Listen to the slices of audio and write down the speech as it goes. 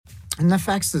And the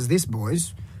facts is this,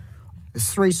 boys. There's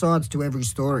three sides to every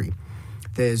story.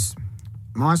 There's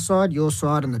my side, your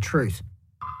side, and the truth.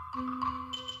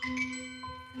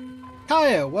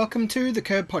 Hiya, welcome to the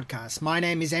Curb Podcast. My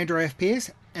name is Andrew F. Pearce,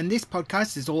 and this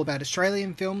podcast is all about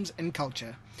Australian films and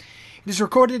culture. It is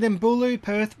recorded in Bulu,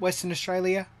 Perth, Western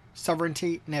Australia.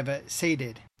 Sovereignty never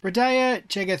ceded. Radheya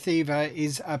Jegatheva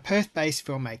is a Perth-based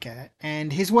filmmaker,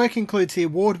 and his work includes the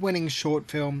award-winning short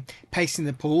film Pacing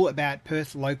the Pool about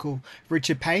Perth local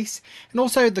Richard Pace, and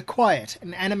also The Quiet,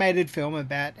 an animated film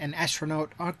about an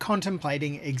astronaut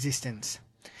contemplating existence.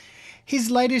 His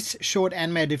latest short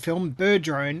animated film, Bird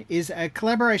Drone, is a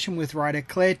collaboration with writer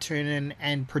Claire Tiernan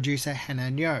and producer Hannah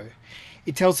Ngo.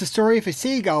 It tells the story of a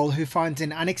seagull who finds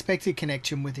an unexpected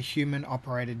connection with a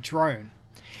human-operated drone.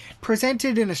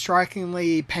 Presented in a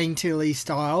strikingly painterly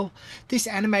style, this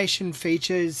animation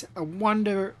features a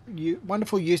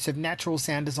wonderful use of natural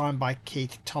sound design by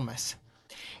Keith Thomas.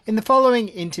 In the following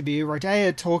interview,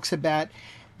 Radheya talks about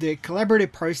the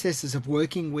collaborative processes of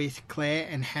working with Claire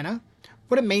and Hannah,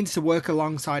 what it means to work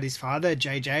alongside his father,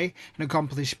 JJ, an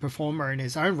accomplished performer in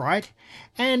his own right,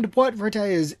 and what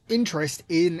Radheya's interest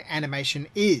in animation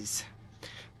is.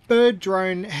 Bird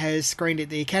Drone has screened at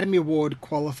the Academy Award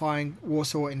qualifying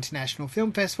Warsaw International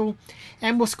Film Festival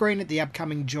and will screen at the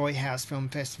upcoming Joy House Film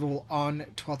Festival on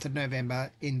 12th of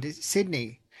November in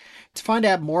Sydney. To find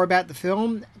out more about the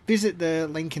film, visit the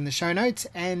link in the show notes,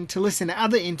 and to listen to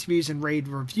other interviews and read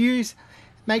reviews,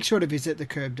 make sure to visit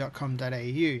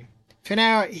thecurb.com.au. For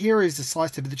now, here is a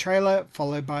slice of the trailer,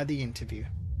 followed by the interview.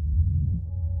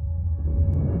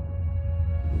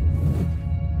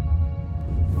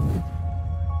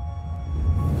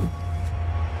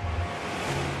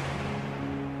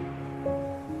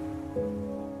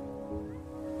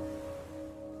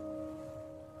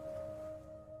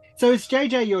 So is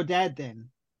JJ your dad then?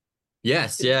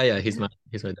 Yes, yeah. He's my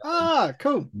dad. Ah,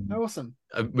 cool, awesome.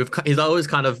 He's always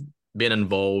kind of been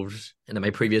involved in my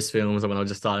previous films, and when I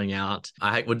was just starting out,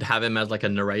 I would have him as like a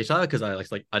narrator because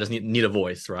I just need a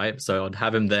voice, right? So I'd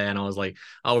have him there, and I was like,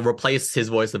 I'll replace his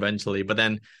voice eventually. But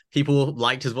then people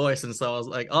liked his voice, and so I was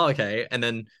like, oh, okay. And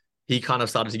then he kind of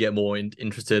started to get more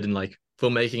interested in like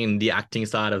filmmaking and the acting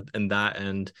side of that,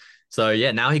 and so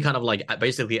yeah, now he kind of like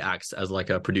basically acts as like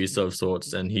a producer of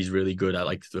sorts, and he's really good at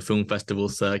like the film festival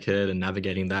circuit and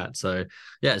navigating that. So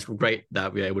yeah, it's great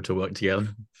that we're able to work together.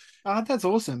 Oh, that's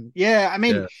awesome. Yeah, I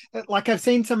mean, like I've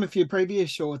seen some of your previous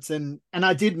shorts, and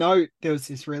I did note there was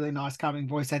this really nice calming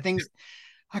voice. I think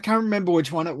I can't remember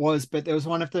which one it was, but there was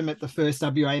one of them at the first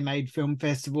WA Made Film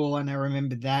Festival, and I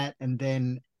remember that. And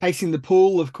then Pacing the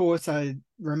Pool, of course, I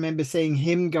remember seeing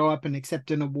him go up and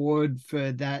accept an award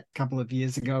for that a couple of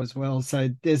years ago as well. So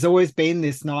there's always been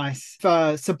this nice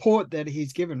support that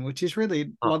he's given, which is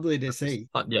really lovely to see.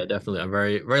 Yeah, definitely. I'm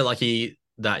very, very lucky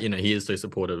that, you know, he is so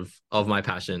supportive of my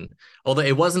passion. Although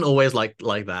it wasn't always like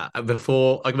that.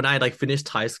 Before, like when I had like finished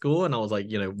high school and I was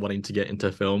like, you know, wanting to get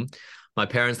into film, my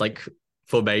parents like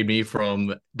forbade me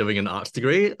from doing an arts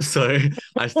degree. So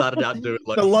I started out doing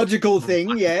like the logical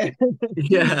thing, yeah.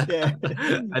 Yeah.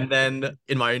 And then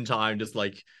in my own time, just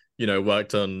like, you know,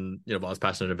 worked on, you know, what I was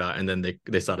passionate about, and then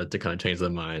they started to kind of change their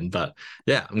mind. But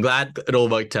yeah, I'm glad it all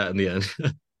worked out in the end.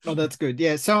 Oh, that's good.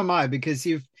 Yeah, so am I, because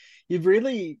you've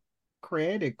really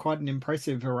created quite an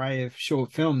impressive array of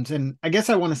short films. And I guess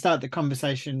I want to start the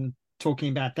conversation talking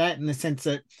about that, in the sense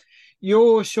that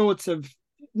your shorts have,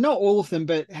 not all of them,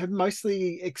 but have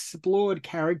mostly explored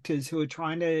characters who are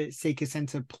trying to seek a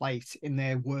sense of place in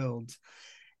their worlds.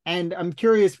 And I'm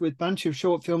curious, with a bunch of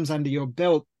short films under your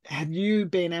belt, have you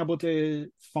been able to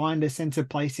find a sense of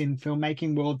place in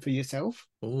filmmaking world for yourself?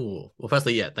 Oh, well,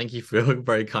 firstly, yeah, thank you for your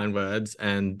very kind words.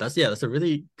 And that's a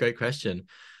really great question.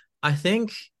 I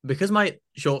think because my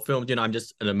short films, you know, I'm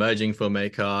just an emerging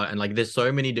filmmaker, and like there's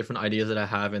so many different ideas that I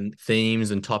have and themes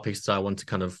and topics that I want to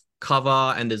kind of cover.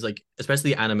 And there's like,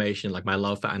 especially animation, like my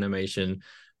love for animation.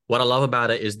 What I love about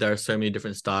it is there are so many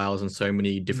different styles and so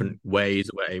many different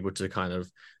ways we're able to kind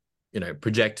of, you know,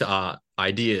 project our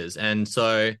ideas. And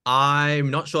so I'm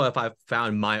not sure if I've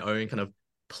found my own kind of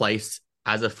place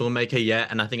as a filmmaker yet.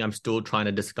 And I think I'm still trying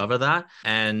to discover that,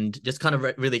 and just kind of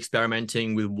really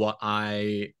experimenting with what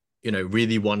I, you know,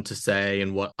 really want to say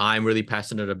and what I'm really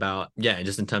passionate about. Yeah,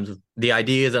 just in terms of the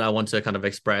ideas that I want to kind of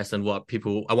express and what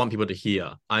I want people to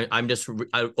hear. I'm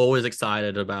always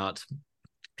excited about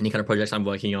any kind of projects I'm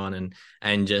working on,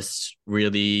 and just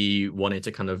really wanting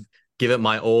to kind of give it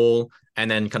my all, and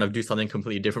then kind of do something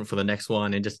completely different for the next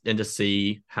one, and just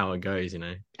see how it goes, you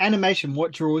know. Animation,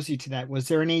 what draws you to that? Was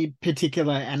there any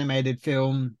particular animated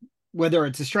film, whether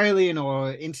it's Australian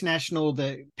or international,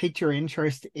 that piqued your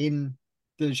interest in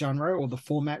the genre, or the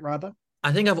format rather?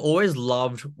 I think I've always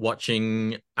loved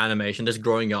watching animation just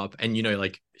growing up. And,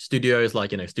 like studios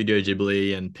like, Studio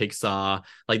Ghibli and Pixar,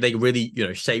 like they really,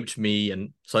 shaped me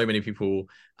and so many people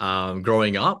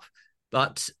growing up.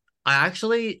 But I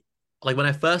actually, like when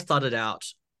I first started out,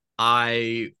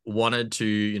 I wanted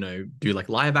to, do like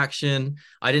live action.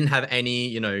 I didn't have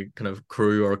any, kind of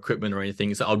crew or equipment or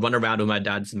anything. So I'd run around with my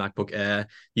dad's MacBook Air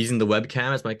using the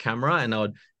webcam as my camera, and I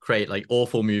would create like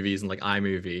awful movies and like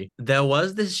iMovie. There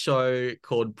was this show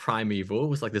called Primeval. It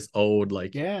was like this old,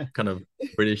 like Yeah. kind of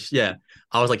British. Yeah.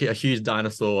 I was like a huge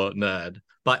dinosaur nerd,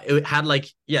 but it had like,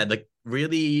 yeah, like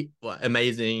really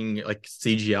amazing like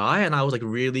CGI. And I was like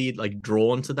really like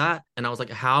drawn to that. And I was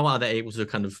like, how are they able to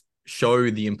kind of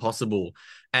show the impossible?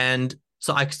 And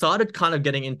so I started kind of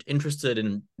getting interested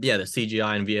in, yeah, the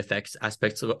CGI and VFX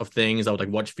aspects of things. I would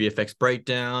like watch VFX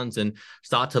breakdowns and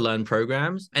start to learn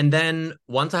programs. And then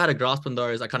once I had a grasp on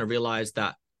those, I kind of realized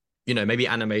that, maybe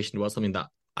animation was something that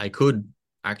I could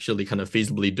actually kind of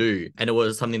feasibly do. And it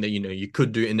was something that, you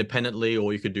could do independently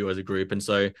or you could do as a group. And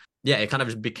so, yeah, it kind of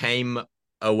just became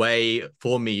a way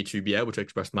for me to be able to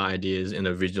express my ideas in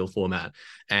a visual format.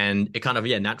 And it kind of,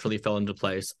 yeah, naturally fell into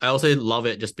place. I also love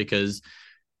it just because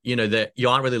that you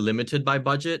aren't really limited by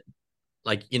budget.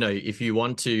 Like, if you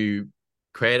want to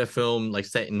create a film like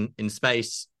set in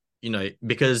space,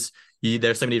 because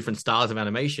there's so many different styles of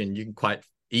animation, you can quite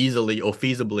easily or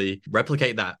feasibly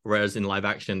replicate that. Whereas in live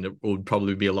action, it would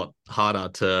probably be a lot harder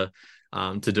to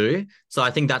do. So I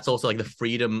think that's also like the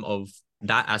freedom of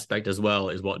that aspect as well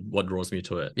is what draws me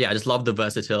to it. Yeah, I just love the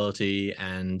versatility,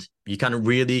 and you kind of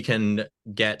really can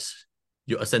get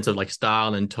a sense of like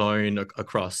style and tone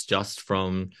across just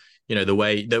from the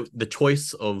way the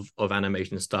choice of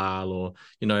animation style, or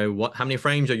how many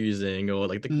frames you're using, or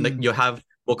like you have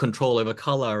more control over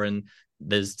color, and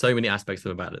there's so many aspects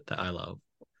about it that I love.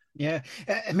 Yeah,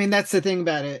 I mean that's the thing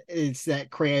about it, is that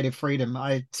creative freedom.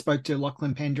 I spoke to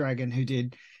Lachlan Pendragon, who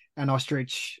did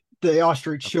the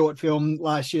ostrich short film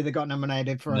last year that got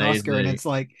nominated for an Oscar, and Amazing. it's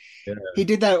like Yeah. he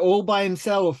did that all by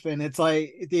himself, and it's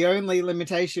like the only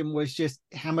limitation was just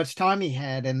how much time he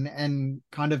had, and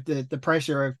kind of the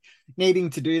pressure of needing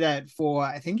to do that for,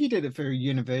 I think he did it for a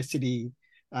university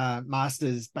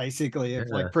masters, basically, of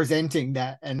Yeah. like presenting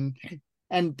that,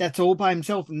 and that's all by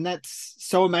himself, and that's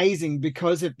so amazing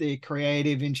because of the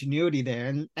creative ingenuity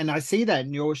there. And I see that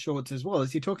in your shorts as well,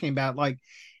 as you're talking about like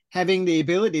having the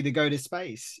ability to go to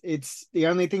space. It's the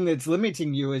only thing that's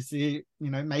limiting you is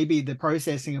maybe the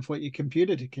processing of what your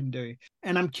computer can do.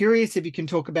 And I'm curious if you can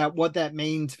talk about what that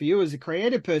means for you as a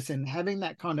creative person, having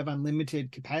that kind of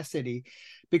unlimited capacity,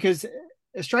 because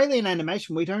Australian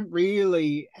animation, we haven't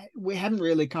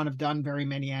really kind of done very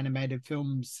many animated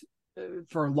films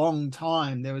for a long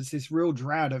time. There was this real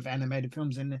drought of animated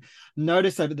films, and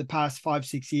notice over the past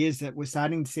 5-6 years that we're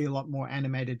starting to see a lot more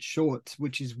animated shorts,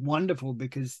 which is wonderful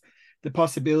because the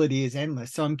possibility is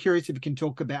endless. So I'm curious if you can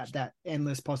talk about that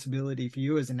endless possibility for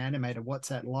you as an animator. What's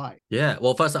that like? Yeah.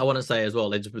 Well, first I want to say as well,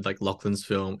 like, just with like Lachlan's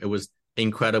film, it was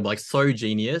incredible, like so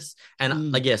genius.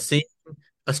 And like, yeah, seeing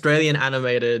Australian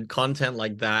animated content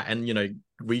like that, and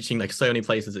reaching like so many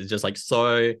places, is just like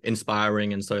so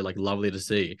inspiring and so like lovely to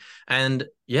see. And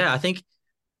yeah, I think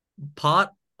part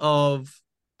of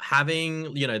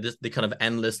having the kind of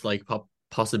endless like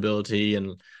possibility,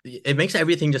 and it makes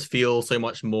everything just feel so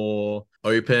much more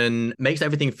open, makes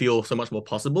everything feel so much more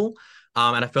possible.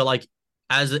 And I feel like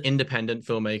as independent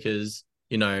filmmakers,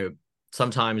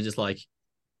 sometimes just like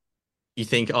you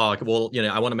think, oh, well,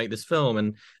 I want to make this film,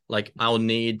 and like I'll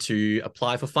need to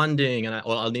apply for funding, and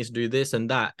I'll need to do this and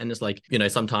that. And it's like,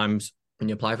 sometimes when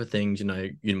you apply for things,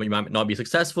 you might not be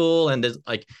successful, and there's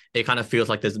like, it kind of feels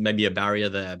like there's maybe a barrier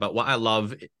there. But what I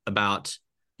love about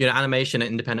animation and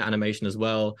independent animation as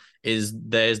well is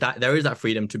there is that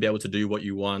freedom to be able to do what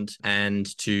you want, and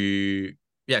to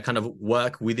kind of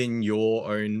work within your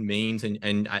own means,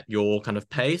 and at your kind of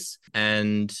pace.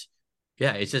 And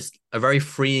yeah, it's just a very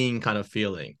freeing kind of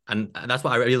feeling. And that's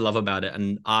what I really love about it.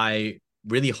 And I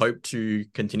really hope to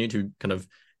continue to kind of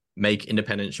make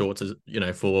independent shorts, as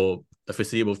for the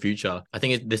foreseeable future. I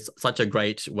think this such a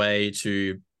great way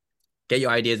to get your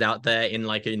ideas out there in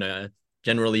like a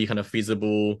generally kind of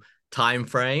feasible time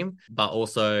frame, but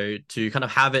also to kind of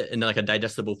have it in like a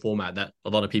digestible format that a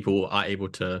lot of people are able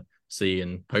to see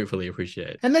and hopefully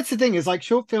appreciate. And that's the thing, is like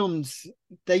short films,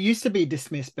 they used to be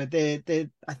dismissed, but they're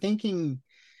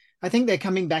I think they're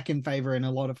coming back in favor in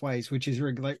a lot of ways, which is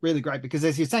really great, because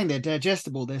as you're saying, they're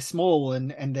digestible, they're small,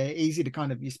 and they're easy to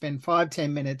kind of, you spend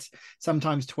 5-10 minutes,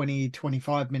 sometimes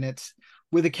 20-25 minutes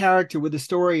with a character, with a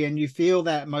story, and you feel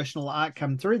that emotional arc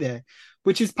come through there,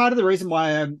 which is part of the reason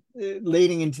why I'm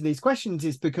leading into these questions,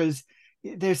 is because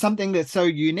there's something that's so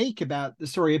unique about the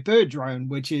story of Bird Drone,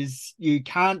 which is you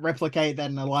can't replicate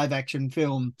that in a live action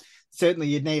film. Certainly,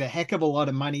 you'd need a heck of a lot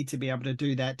of money to be able to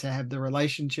do that, to have the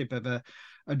relationship of a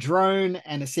drone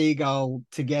and a seagull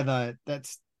together.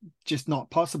 That's just not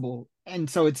possible. And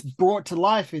so it's brought to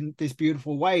life in this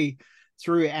beautiful way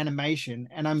through animation.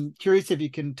 And I'm curious if you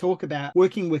can talk about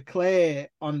working with Claire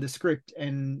on the script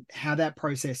and how that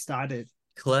process started.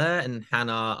 Claire and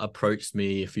Hannah approached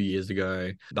me a few years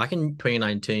ago. Back in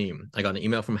 2019, I got an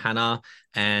email from Hannah,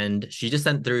 and she just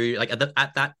sent through, like,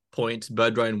 at that point,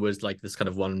 Bird Drone was like this kind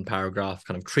of one paragraph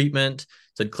kind of treatment.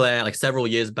 So Claire, like several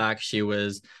years back, she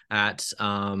was at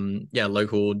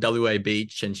local WA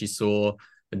beach, and she saw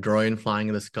a drone flying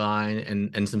in the sky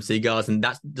and some seagulls, and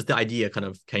that's just the idea kind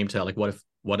of came to her, like,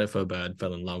 what if a bird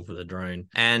fell in love with a drone?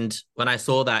 And when I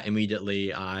saw that,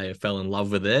 immediately I fell in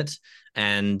love with it.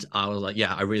 And I was like,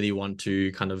 yeah, I really want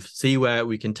to kind of see where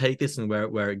we can take this and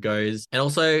where it goes. And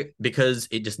also because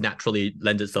it just naturally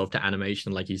lends itself to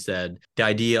animation, like you said, the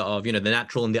idea of, the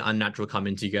natural and the unnatural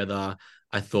coming together.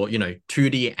 I thought,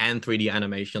 2D and 3D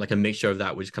animation, like a mixture of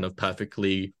that, which kind of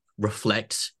perfectly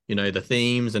reflect, the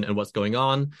themes and what's going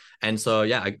on. And so,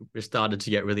 yeah, I started to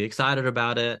get really excited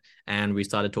about it. And we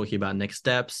started talking about next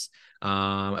steps,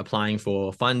 applying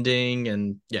for funding.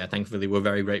 And yeah, thankfully, we're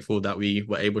very grateful that we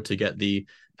were able to get the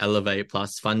Elevate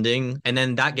Plus funding. And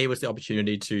then that gave us the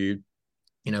opportunity to,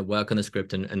 work on the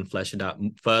script and flesh it out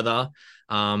further.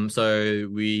 So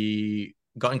we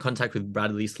got in contact with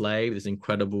Bradley Slade, this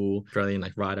incredible Australian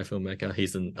writer, filmmaker.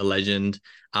 He's a legend.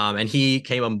 And he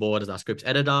came on board as our script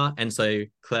editor. And so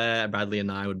Claire, Bradley, and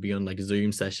I would be on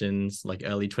Zoom sessions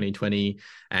early 2020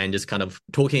 and just kind of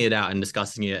talking it out and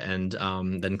discussing it. And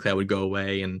then Claire would go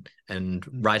away and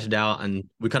write it out. And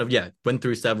we kind of, went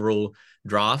through several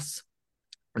drafts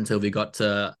until we got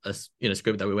to a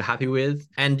script that we were happy with.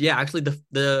 And yeah, actually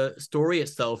the story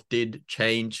itself did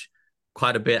change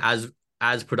quite a bit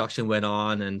as production went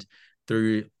on and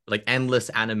through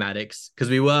endless animatics, because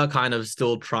we were kind of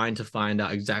still trying to find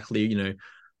out exactly,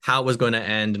 how it was going to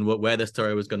end and where the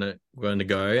story was going to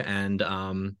go. And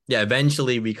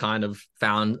eventually we kind of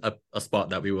found a spot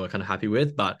that we were kind of happy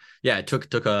with. But yeah, it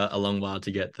took a long while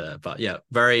to get there. But yeah,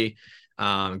 very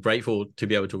grateful to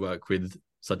be able to work with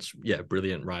such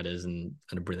brilliant writers and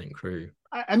a brilliant crew.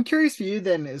 I'm curious for you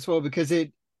then as well, because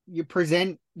you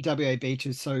present WA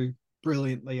beaches so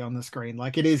brilliantly on the screen.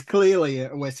 It is clearly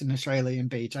a Western Australian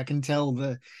beach. I can tell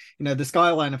the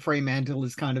skyline of Fremantle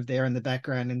is kind of there in the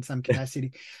background in some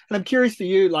capacity. And I'm curious for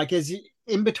you,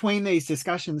 in between these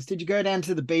discussions, did you go down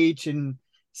to the beach and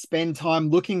spend time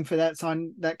looking for that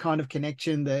kind of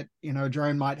connection that a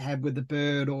drone might have with the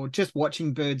bird, or just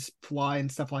watching birds fly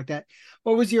and stuff like that?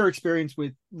 What was your experience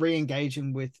with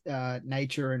re-engaging with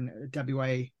nature and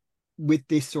WA with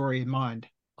this story in mind?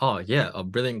 Oh yeah, a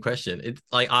brilliant question. It's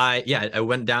I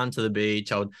went down to the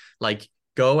beach. I would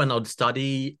go and I'd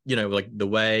study, the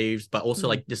waves, but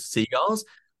also just seagulls.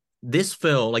 This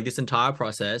film, this entire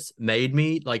process made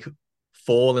me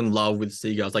fall in love with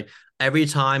seagulls. Every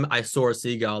time I saw a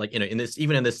seagull, even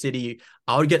in the city,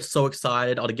 I would get so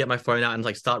excited. I would get my phone out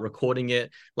and start recording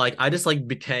it. I just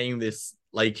became this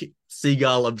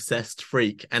seagull obsessed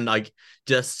freak, and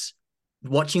just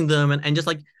watching them and just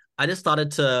I just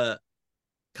started to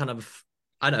kind of,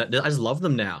 I don't know, I just love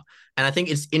them now. And I think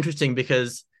it's interesting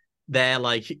because they're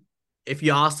if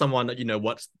you ask someone,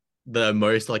 what's the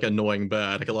most annoying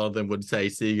bird, a lot of them would say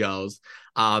seagulls.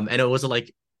 And it was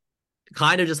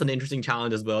kind of just an interesting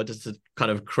challenge as well, just to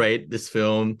kind of create this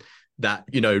film that,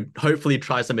 hopefully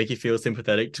tries to make you feel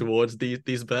sympathetic towards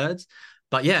these birds.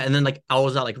 But yeah, and then I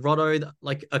was at Roto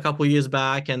a couple of years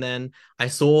back, and then I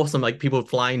saw some people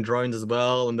flying drones as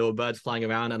well, and there were birds flying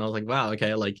around, and I was like, wow,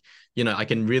 okay, I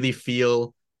can really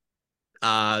feel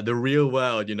the real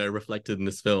world, reflected in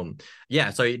this film. Yeah,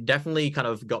 so it definitely kind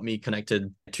of got me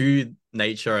connected to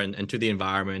nature and to the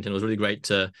environment, and it was really great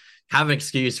to have an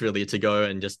excuse really to go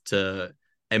and just to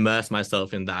immerse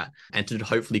myself in that and to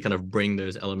hopefully kind of bring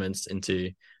those elements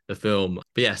into the film.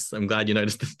 But yes, I'm glad you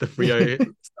noticed the Frio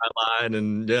skyline,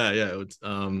 and it's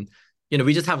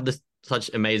we just have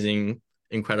such amazing,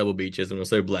 incredible beaches, and we're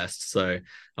so blessed. So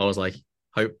I was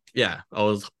I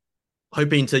was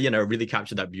hoping to really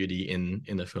capture that beauty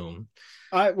in the film.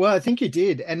 I think you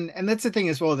did, and that's the thing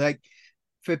as well.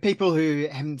 For people who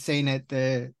haven't seen it,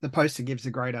 the poster gives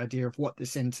a great idea of what the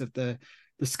sense of the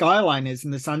skyline is,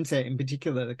 and the sunset in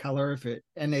particular, the color of it.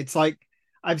 And it's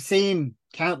I've seen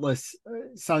countless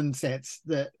sunsets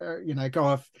that go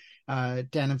off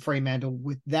down in Fremantle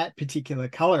with that particular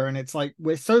color, and it's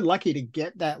we're so lucky to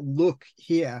get that look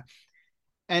here.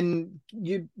 And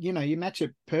you match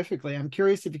it perfectly. I'm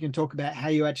curious if you can talk about how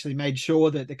you actually made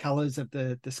sure that the colors of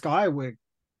the sky were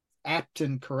apt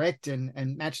and correct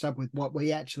and matched up with what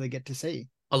we actually get to see.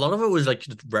 A lot of it was like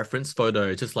just reference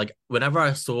photos, just like whenever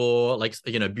I saw like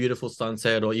beautiful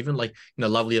sunset or even like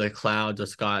lovely like clouds or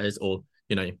skies or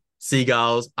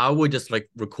seagulls, I would just like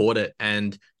record it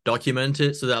and document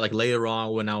it so that like later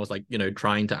on when I was like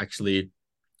trying to actually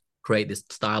create this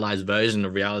stylized version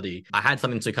of reality, I had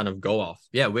something to kind of go off.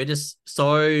 Yeah, we're just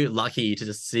so lucky to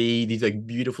just see these like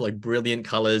beautiful, like brilliant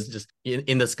colors just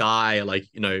in the sky, like,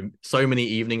 so many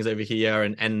evenings over here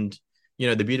and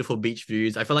the beautiful beach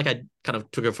views. I feel like I kind of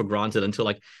took it for granted until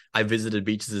like I visited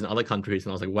beaches in other countries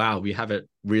and I was like, wow, we have it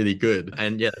really good.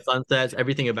 And yeah, the sunsets,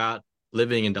 everything about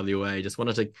living in WA, just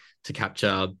wanted to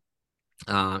capture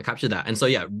that. And so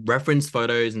yeah, reference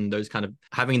photos and those kind of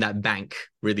having that bank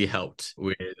really helped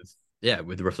with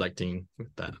reflecting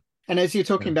with that. And as you're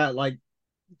talking Yeah. about like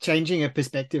changing a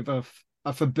perspective of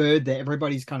a bird that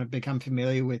everybody's kind of become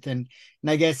familiar with, and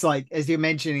I guess like as you're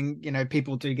mentioning,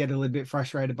 people do get a little bit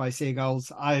frustrated by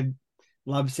seagulls. I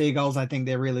love seagulls. I think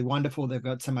they're really wonderful. They've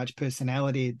got so much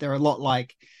personality. They're a lot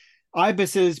like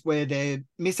ibises where they're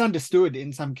misunderstood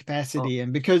in some Oh, capacity,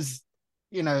 and because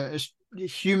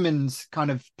humans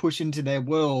kind of push into their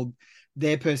world,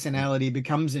 their personality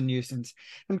becomes a nuisance.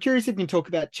 I'm curious if you can talk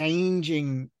about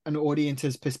changing an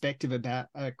audience's perspective about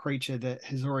a creature that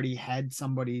has already had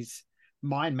somebody's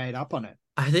mind made up on it.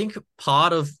 I think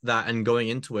part of that and going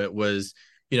into it was,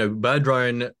 Bird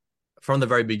Drone from the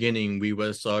very beginning, we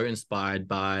were so inspired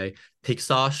by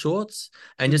Pixar shorts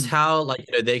and just Mm. how like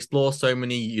they explore so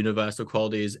many universal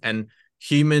qualities and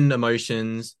human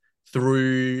emotions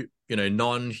through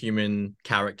non-human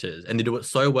characters, and they do it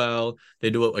so well. They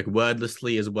do it like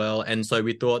wordlessly as well, and so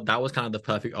we thought that was kind of the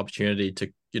perfect opportunity to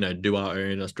do our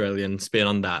own Australian spin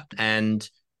on that. And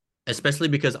especially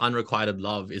because unrequited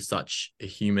love is such a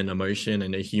human emotion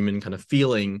and a human kind of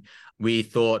feeling, we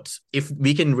thought if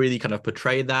we can really kind of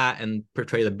portray that and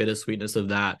portray the bittersweetness of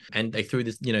that, and like through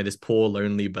this, this poor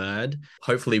lonely bird,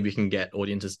 hopefully we can get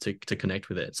audiences to connect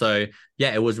with it. So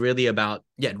yeah, it was really about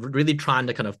really trying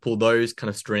to kind of pull those kind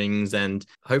of strings and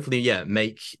hopefully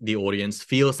make the audience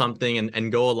feel something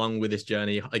and go along with this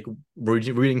journey, like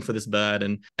rooting for this bird.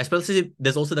 And especially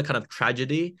there's also the kind of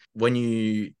tragedy when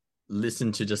you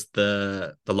listen to just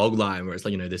the log line where it's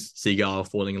like this seagull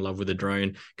falling in love with a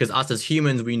drone, because us as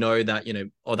humans, we know that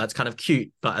oh, that's kind of cute,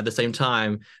 but at the same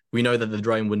time we know that the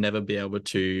drone would never be able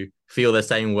to feel the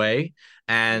same way.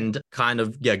 And kind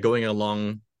of going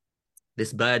along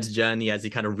this bird's journey as he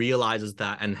kind of realizes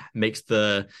that and makes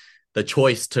the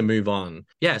choice to move on.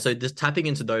 Yeah, so just tapping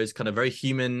into those kind of very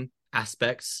human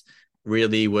aspects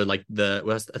really were like I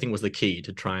think was the key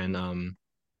to try and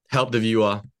help the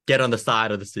viewer get on the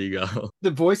side of the seagull.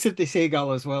 The voice of the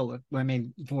seagull as well. I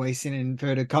mean, voice in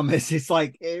inverted commas. It's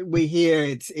like we hear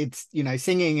it's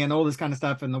singing and all this kind of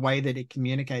stuff, and the way that it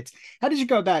communicates. How did you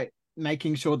go about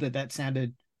making sure that that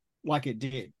sounded like it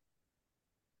did?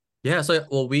 Yeah, so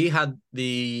well, we had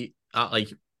the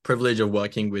like privilege of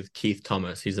working with Keith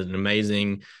Thomas. He's an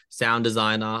amazing sound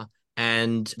designer.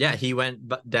 And yeah, he went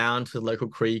down to the local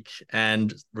creek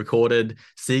and recorded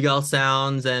seagull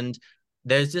sounds. And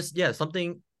there's just,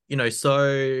 something,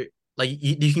 so like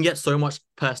you can get so much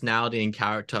personality and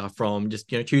character from just,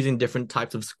 choosing different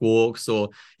types of squawks or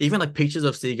even like pictures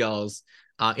of seagulls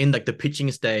in like the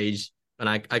pitching stage. And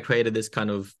I created this kind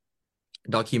of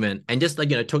document and just like,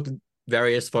 took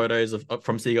various photos of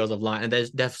from seagulls of light, and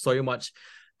there's so much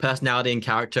personality and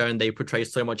character, and they portray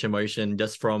so much emotion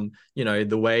just from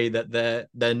the way that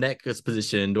their neck is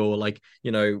positioned, or like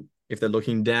if they're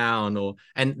looking down, or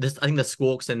and this I think the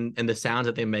squawks and the sounds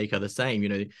that they make are the same.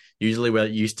 Usually we're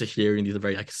used to hearing these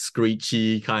very like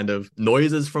screechy kind of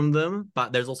noises from them,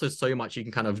 but there's also so much you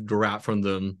can kind of draw out from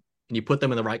them, and you put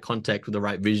them in the right context with the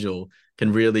right visual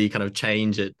can really kind of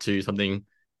change it to something,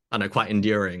 I don't know, quite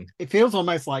endearing. It feels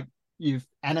almost like you've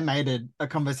animated a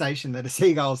conversation that a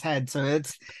seagull's had. So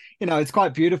it's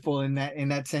quite beautiful in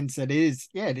that sense. That is,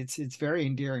 yeah, it's very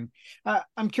endearing.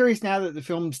 I'm curious now that the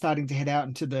film's starting to head out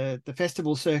into the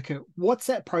festival circuit. What's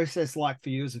that process like for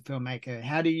you as a filmmaker?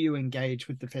 How do you engage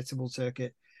with the festival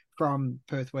circuit from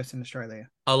Perth, Western Australia?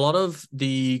 A lot of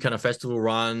the kind of festival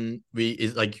run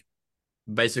is like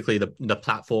basically the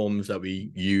platforms that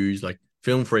we use, like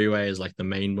Film Freeway is like the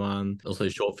main one, also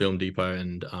Short Film Depot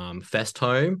and Fest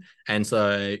Home. And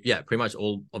so yeah, pretty much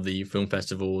all of the film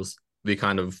festivals we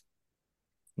kind of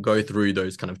go through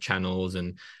those kind of channels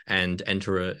and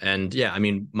enter it. And yeah, I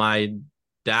mean, my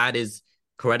dad is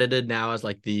credited now as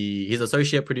like he's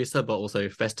associate producer but also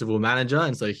festival manager,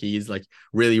 and so he's like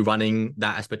really running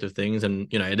that aspect of things.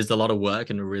 And it is a lot of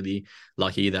work, and we're really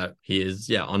lucky that he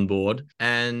is on board.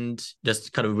 And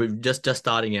just kind of we've just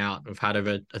starting out. We've had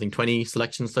over, I think, 20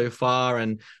 selections so far,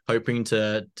 and hoping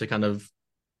to kind of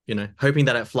hoping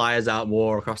that it flies out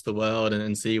more across the world,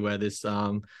 and see where this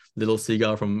little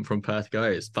seagull from Perth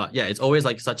goes. But yeah, it's always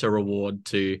like such a reward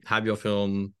to have your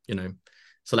film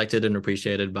selected and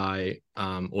appreciated by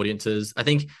audiences. I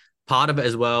think part of it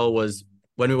as well was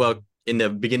when we were in the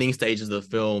beginning stages of the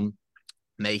film,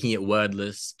 making it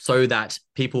wordless so that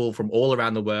people from all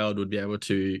around the world would be able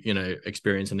to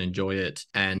experience and enjoy it,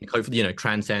 and hopefully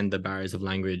transcend the barriers of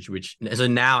language. Which, so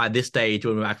now at this stage,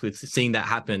 when we're actually seeing that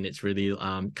happen, it's really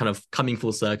kind of coming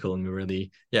full circle, and we're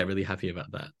really really happy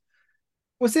about that.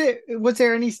 Was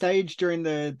there any stage during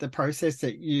the process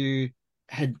that you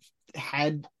had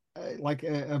like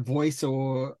a voice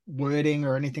or wording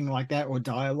or anything like that, or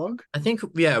dialogue? I think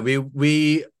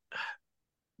we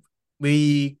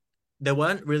there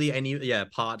weren't really any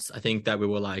parts, I think, that we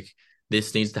were like,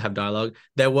 this needs to have dialogue.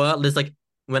 There's like,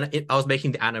 when I was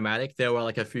making the animatic, there were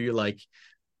like a few like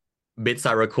bits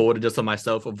I recorded just on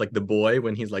myself of like the boy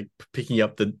when he's like picking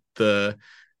up the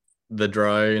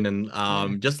drone,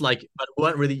 and just like, but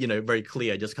weren't really very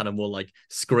clear, just kind of more like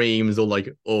screams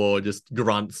or just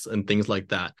grunts and things like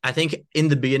that. I think in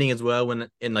the beginning as well, when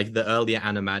in like the earlier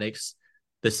animatics,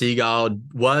 the seagull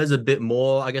was a bit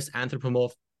more, I guess,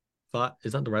 anthropomorph.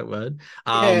 Is that the right word?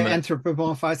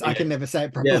 Anthropomorphized. I can never say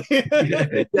it properly.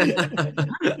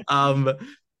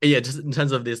 Just in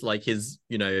terms of this, like his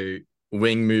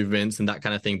wing movements and that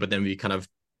kind of thing, but then we kind of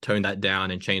toned that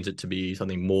down and changed it to be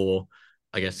something more,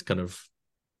 I guess, kind of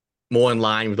more in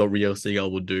line with what real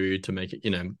seagull would do to make it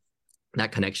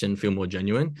that connection feel more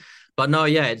genuine. But no,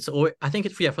 it's always, I think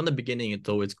it's from the beginning, it's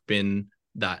always been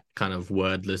that kind of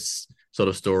wordless sort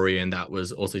of story, and that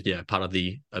was also part of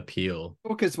the appeal.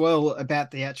 Talk as well about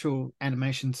the actual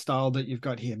animation style that you've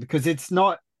got here, because it's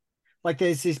not like,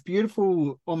 there's this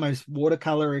beautiful almost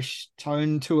watercolorish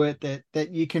tone to it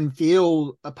that you can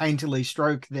feel a painterly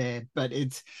stroke there, but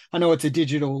I know it's a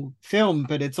digital film,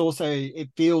 but it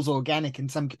feels organic in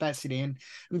some capacity. And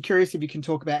I'm curious if you can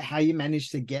talk about how you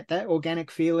managed to get that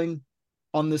organic feeling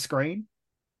on the screen.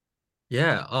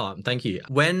 Thank you.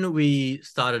 When we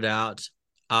started out,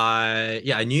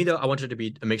 I knew that I wanted it to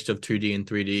be a mixture of 2D and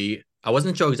 3D. I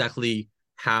wasn't sure exactly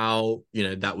how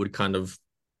that would kind of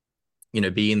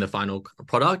be in the final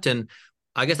product. And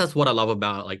I guess that's what I love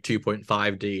about like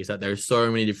 2.5D, is that there's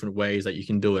so many different ways that you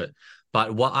can do it.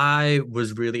 But what I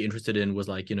was really interested in was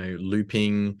like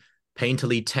looping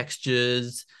painterly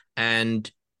textures,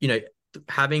 and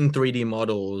having 3D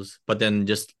models, but then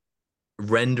just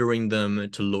rendering them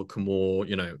to look more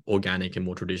organic and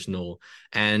more traditional.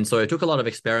 And so it took a lot of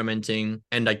experimenting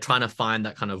and like trying to find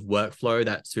that kind of workflow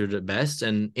that suited it best.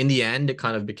 And in the end, it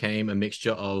kind of became a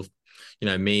mixture of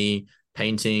me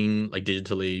painting like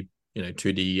digitally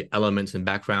 2D elements and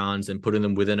backgrounds and putting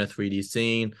them within a 3D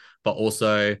scene, but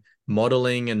also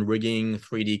modeling and rigging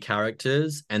 3D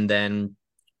characters, and then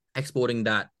exporting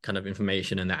that kind of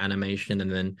information and the animation,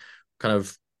 and then kind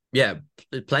of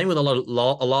playing with a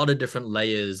lot of different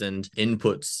layers and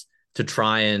inputs to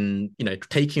try and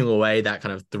taking away that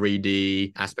kind of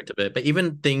 3D aspect of it. But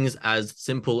even things as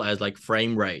simple as like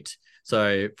frame rate.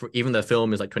 So even the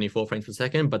film is like 24 frames per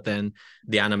second, but then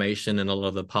the animation and a lot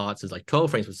of the parts is like 12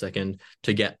 frames per second,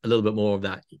 to get a little bit more of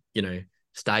that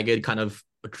staggered kind of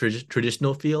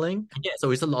traditional feeling. So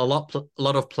it's a lot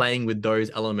of playing with those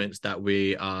elements that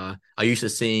we are used to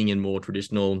seeing in more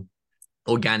traditional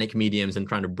organic mediums, and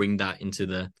trying to bring that into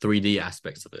the 3D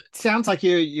aspects of it. Sounds like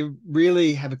you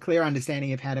really have a clear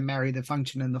understanding of how to marry the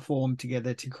function and the form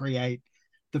together to create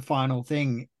the final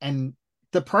thing. And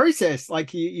the process, like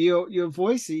your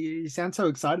voice, you sound so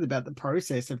excited about the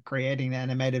process of creating an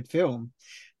animated film.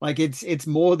 Like it's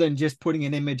more than just putting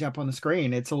an image up on the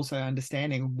screen. It's also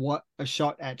understanding what a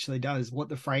shot actually does, what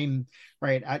the frame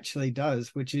rate actually does,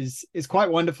 which is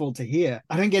quite wonderful to hear.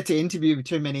 I don't get to interview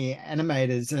too many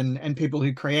animators and people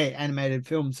who create animated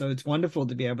films, so it's wonderful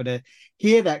to be able to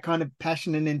hear that kind of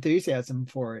passion and enthusiasm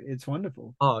for it. It's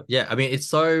wonderful. Oh yeah, I mean, it's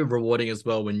so rewarding as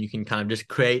well when you can kind of just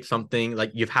create something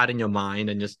like you've had in your mind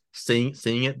and just seeing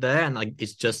it there, and like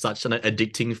it's just such an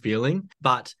addicting feeling.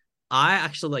 But I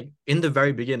actually, like, in the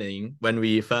very beginning, when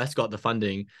we first got the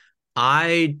funding,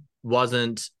 I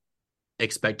wasn't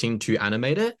expecting to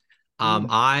animate it.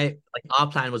 Our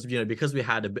plan was, because we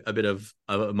had a bit of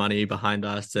money behind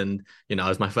us, and it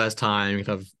was my first time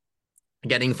kind of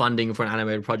getting funding for an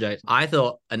animated project, I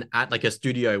thought like a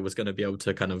studio was going to be able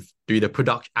to kind of do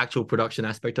the actual production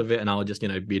aspect of it, and I'll just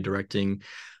be directing.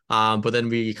 But then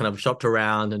we kind of shopped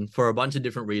around, and for a bunch of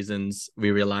different reasons,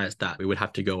 we realized that we would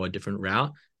have to go a different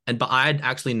route. But I'd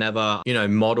actually never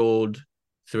modeled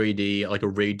 3D, like a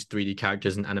rigged 3D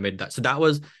characters and animated that. So that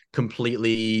was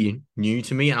completely new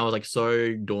to me, and I was like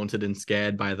so daunted and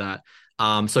scared by that.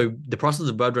 So the process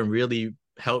of Bird Run really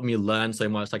helped me learn so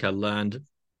much. Like I learned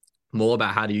more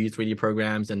about how to use 3D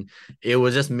programs, and it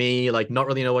was just me like not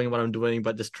really knowing what I'm doing,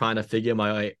 but just trying to figure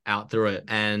my way out through it.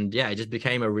 And yeah, it just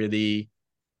became a really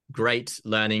great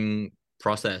learning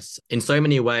process in so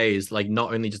many ways, like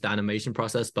not only just the animation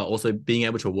process, but also being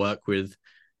able to work with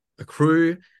a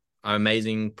crew. Our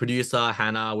amazing producer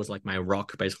Hannah was like my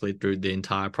rock basically through the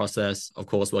entire process. Of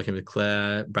course, working with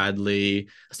Claire, Bradley,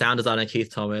 sound designer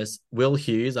Keith Thomas, Will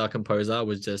Hughes, our composer,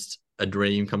 was just a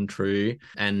dream come true.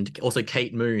 And also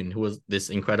Kate Moon, who was this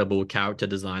incredible character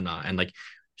designer, and like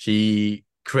she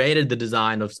created the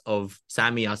design of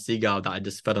Sammy, our seagull, that I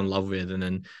just fell in love with. And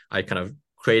then I kind of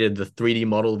created the 3D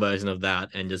model version of that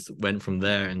and just went from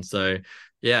there. And so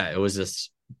yeah, it was just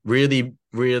really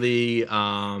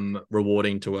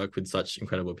rewarding to work with such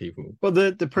incredible people. Well,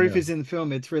 the proof is in the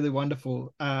film. It's really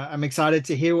wonderful. I'm excited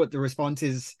to hear what the response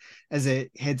is as it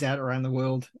heads out around the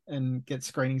world and gets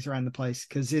screenings around the place,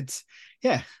 because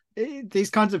these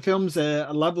kinds of films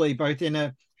are lovely. Both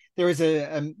there is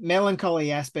a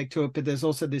melancholy aspect to it, but there's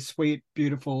also this sweet,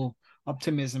 beautiful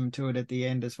optimism to it at the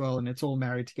end as well, and it's all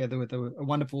married together with a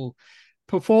wonderful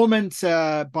performance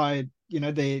by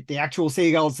the actual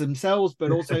seagulls themselves,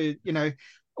 but also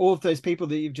all of those people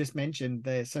that you've just mentioned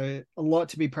there. So a lot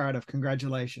to be proud of.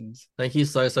 Congratulations. Thank you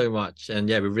so much. And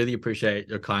yeah, we really appreciate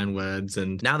your kind words.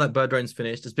 And now that Bird Drone's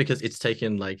finished, just because it's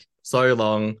taken like so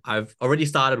long, I've already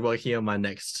started working on my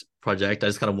next project. I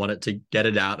just kind of wanted to get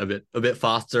it out a bit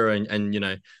faster,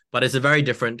 and but it's a very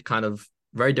different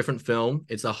film.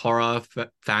 It's a horror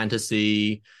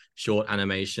fantasy short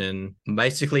animation.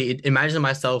 Basically, imagine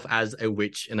myself as a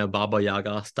witch in a Baba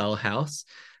Yaga style house,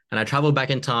 and I travel back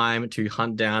in time to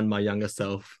hunt down my younger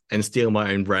self and steal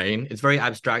my own brain. It's very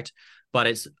abstract, but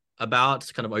it's about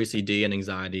kind of OCD and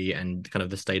anxiety and kind of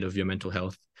the state of your mental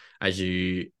health as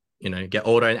you get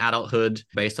older in adulthood,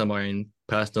 based on my own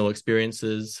personal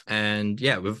experiences. And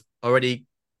yeah, we've already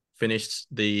finished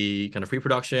the kind of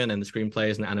pre-production and the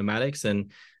screenplays and the animatics,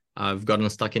 and I've gotten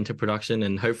stuck into production,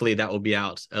 and hopefully that will be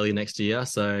out early next year.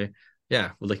 So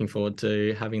yeah, we're looking forward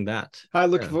to having that. I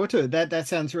look forward to it. That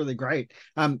sounds really great.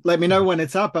 Let me know when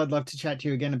it's up. I'd love to chat to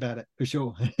you again about it for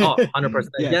sure. 100%.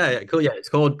 Yeah, cool. Yeah, it's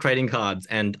called Trading Cards,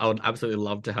 and I would absolutely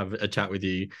love to have a chat with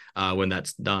you when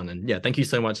that's done. And yeah, thank you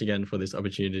so much again for this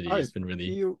opportunity. It's been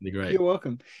really great. You're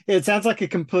welcome. Yeah, it sounds like a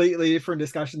completely different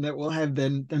discussion that we'll have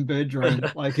than Bird Drone.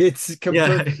 Like it's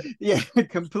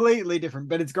completely different,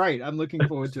 but it's great. I'm looking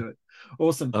forward to it.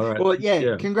 Awesome. All right. Well,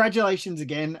 congratulations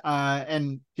again,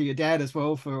 and to your dad as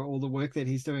well for all the work that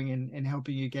he's doing in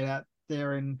helping you get out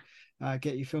there and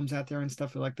get your films out there and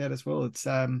stuff like that as well.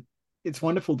 It's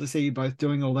wonderful to see you both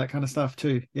doing all that kind of stuff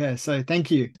too. Yeah, so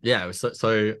thank you. Yeah, it was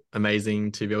so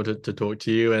amazing to be able to talk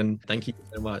to you, and thank you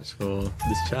so much for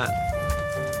this chat.